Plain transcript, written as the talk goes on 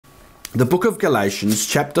the book of Galatians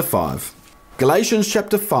chapter 5. Galatians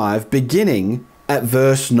chapter 5, beginning at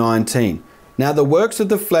verse 19. Now the works of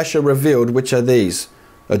the flesh are revealed, which are these: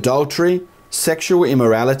 adultery, sexual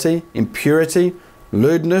immorality, impurity,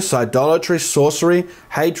 lewdness, idolatry, sorcery,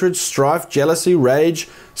 hatred, strife, jealousy, rage,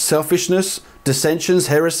 selfishness, dissensions,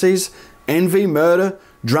 heresies, envy, murder,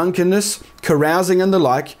 drunkenness, carousing, and the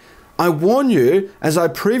like. I warn you, as I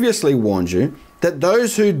previously warned you, that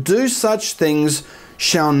those who do such things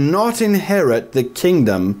shall not inherit the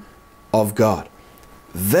kingdom of God.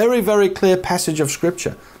 Very, very clear passage of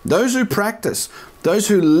Scripture. Those who practice, those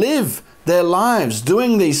who live their lives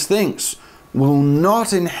doing these things will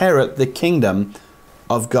not inherit the kingdom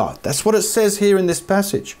of God. That's what it says here in this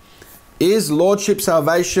passage. Is Lordship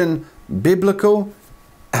Salvation biblical?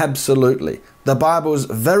 Absolutely. The Bible is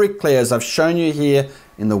very clear, as I've shown you here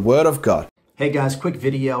in the Word of God. Hey guys, quick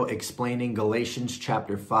video explaining Galatians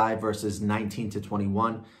chapter 5 verses 19 to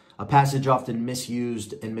 21. A passage often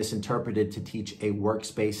misused and misinterpreted to teach a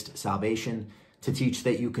works-based salvation, to teach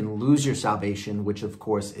that you can lose your salvation, which of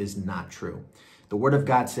course is not true. The Word of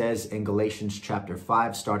God says in Galatians chapter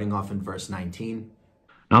 5, starting off in verse 19,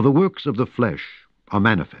 Now the works of the flesh are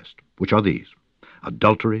manifest, which are these: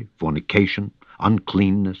 adultery, fornication,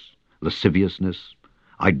 uncleanness, lasciviousness,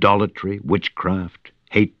 idolatry, witchcraft,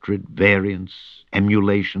 hatred, variance,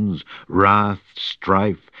 emulations, wrath,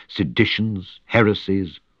 strife, seditions,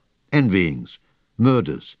 heresies, envyings,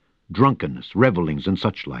 murders, drunkenness, revellings, and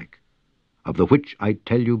such like, of the which I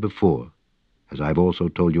tell you before, as I have also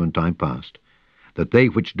told you in time past, that they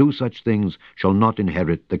which do such things shall not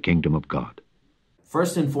inherit the kingdom of God.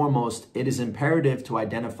 First and foremost, it is imperative to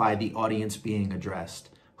identify the audience being addressed.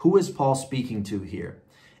 Who is Paul speaking to here?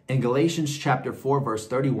 In Galatians chapter 4, verse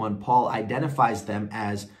 31, Paul identifies them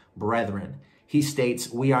as brethren. He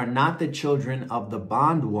states, "We are not the children of the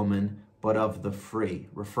bondwoman, but of the free,"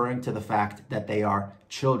 referring to the fact that they are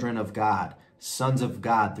children of God, sons of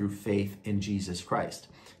God through faith in Jesus Christ.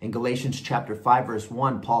 In Galatians chapter 5, verse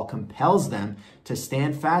 1, Paul compels them to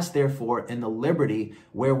stand fast, therefore, in the liberty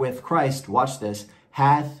wherewith Christ, watch this,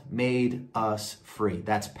 hath made us free.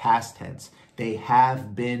 That's past tense. They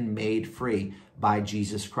have been made free by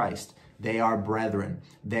Jesus Christ. They are brethren.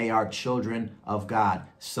 They are children of God,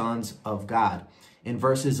 sons of God. In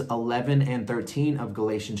verses 11 and 13 of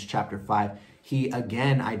Galatians chapter 5, he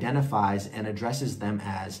again identifies and addresses them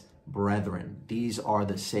as brethren. These are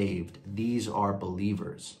the saved. These are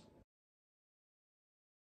believers.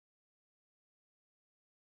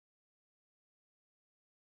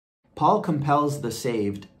 Paul compels the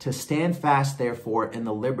saved to stand fast, therefore, in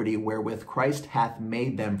the liberty wherewith Christ hath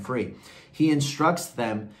made them free. He instructs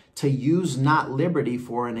them to use not liberty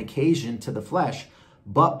for an occasion to the flesh,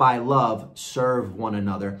 but by love serve one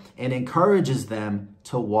another, and encourages them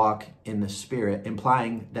to walk in the Spirit,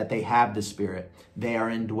 implying that they have the Spirit. They are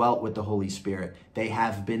indwelt with the Holy Spirit. They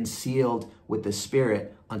have been sealed with the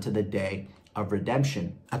Spirit unto the day of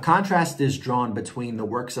redemption. A contrast is drawn between the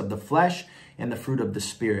works of the flesh and the fruit of the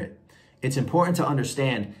Spirit. It's important to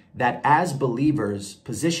understand that as believers,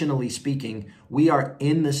 positionally speaking, we are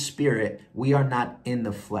in the Spirit. We are not in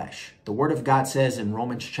the flesh. The Word of God says in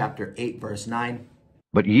Romans chapter 8, verse 9,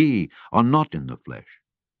 But ye are not in the flesh,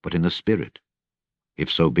 but in the Spirit,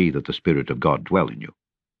 if so be that the Spirit of God dwell in you.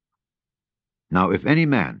 Now if any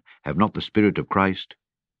man have not the Spirit of Christ,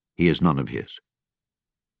 he is none of his.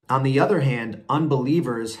 On the other hand,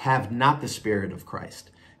 unbelievers have not the Spirit of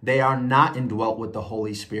Christ. They are not indwelt with the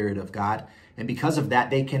Holy Spirit of God, and because of that,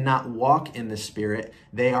 they cannot walk in the Spirit.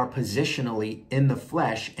 They are positionally in the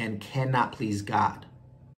flesh and cannot please God.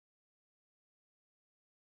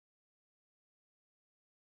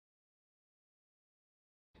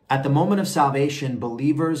 At the moment of salvation,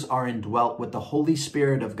 believers are indwelt with the Holy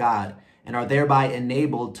Spirit of God and are thereby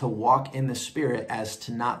enabled to walk in the Spirit as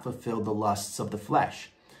to not fulfill the lusts of the flesh.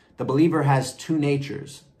 The believer has two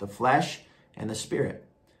natures, the flesh and the Spirit,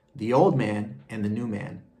 the old man and the new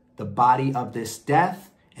man, the body of this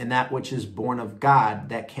death and that which is born of God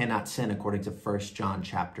that cannot sin, according to 1 John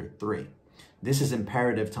chapter 3. This is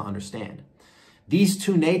imperative to understand. These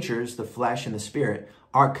two natures, the flesh and the Spirit,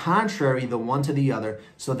 are contrary the one to the other,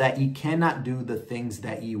 so that ye cannot do the things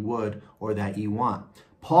that ye would or that ye want.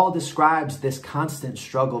 Paul describes this constant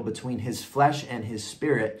struggle between his flesh and his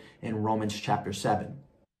spirit in Romans chapter 7.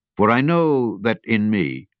 For I know that in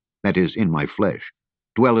me, that is, in my flesh,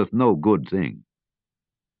 dwelleth no good thing.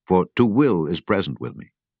 For to will is present with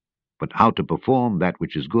me, but how to perform that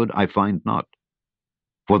which is good I find not.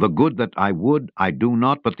 For the good that I would I do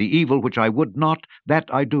not, but the evil which I would not, that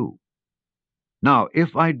I do. Now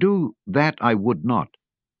if I do that I would not,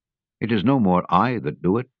 it is no more I that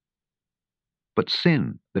do it, but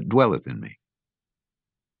sin that dwelleth in me.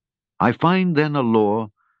 I find then a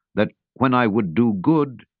law, that when I would do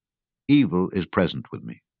good, evil is present with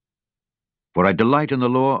me. For I delight in the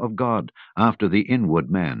law of God after the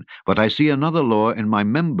inward man. But I see another law in my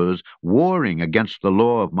members, warring against the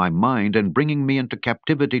law of my mind, and bringing me into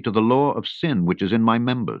captivity to the law of sin which is in my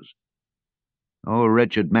members. O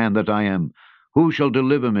wretched man that I am, who shall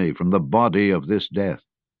deliver me from the body of this death?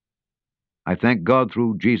 I thank God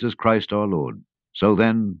through Jesus Christ our Lord. So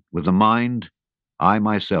then, with the mind, I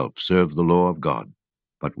myself serve the law of God,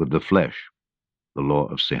 but with the flesh, the law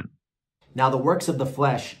of sin. Now, the works of the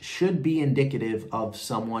flesh should be indicative of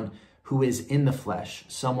someone who is in the flesh,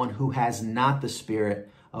 someone who has not the Spirit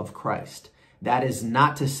of Christ. That is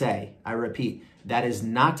not to say, I repeat, that is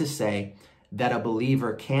not to say that a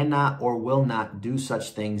believer cannot or will not do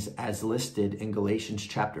such things as listed in Galatians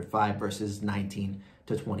chapter 5, verses 19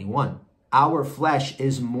 to 21. Our flesh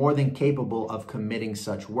is more than capable of committing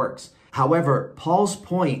such works. However, Paul's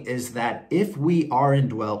point is that if we are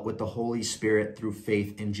indwelt with the Holy Spirit through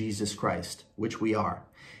faith in Jesus Christ, which we are,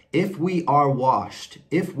 if we are washed,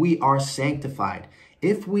 if we are sanctified,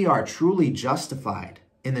 if we are truly justified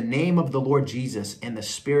in the name of the Lord Jesus and the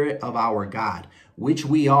Spirit of our God, which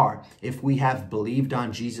we are if we have believed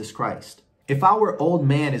on Jesus Christ, if our old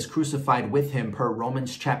man is crucified with him per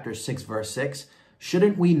Romans chapter 6, verse 6,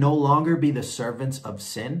 shouldn't we no longer be the servants of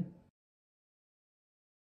sin?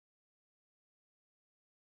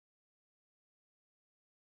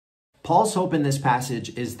 Paul's hope in this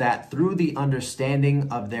passage is that through the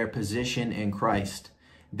understanding of their position in Christ,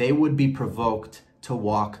 they would be provoked to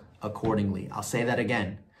walk accordingly. I'll say that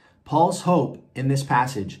again. Paul's hope in this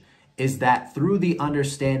passage is that through the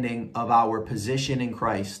understanding of our position in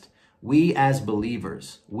Christ, we as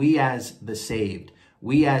believers, we as the saved,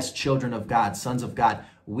 we as children of God, sons of God,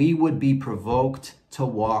 we would be provoked to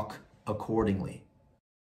walk accordingly.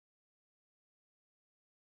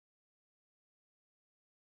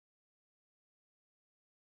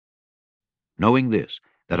 Knowing this,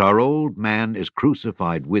 that our old man is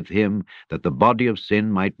crucified with him, that the body of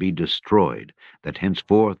sin might be destroyed, that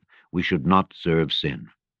henceforth we should not serve sin.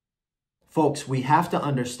 Folks, we have to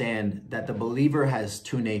understand that the believer has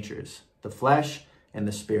two natures, the flesh and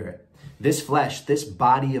the spirit. This flesh, this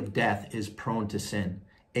body of death, is prone to sin.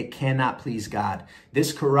 It cannot please God.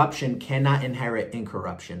 This corruption cannot inherit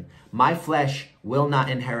incorruption. My flesh will not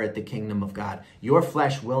inherit the kingdom of God. Your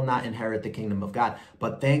flesh will not inherit the kingdom of God.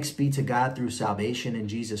 But thanks be to God through salvation in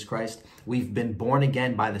Jesus Christ. We've been born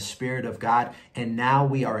again by the Spirit of God, and now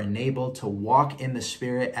we are enabled to walk in the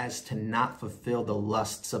Spirit as to not fulfill the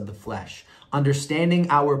lusts of the flesh. Understanding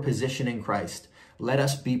our position in Christ, let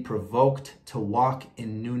us be provoked to walk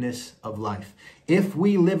in newness of life. If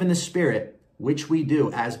we live in the Spirit, which we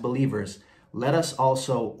do as believers, let us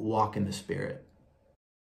also walk in the Spirit.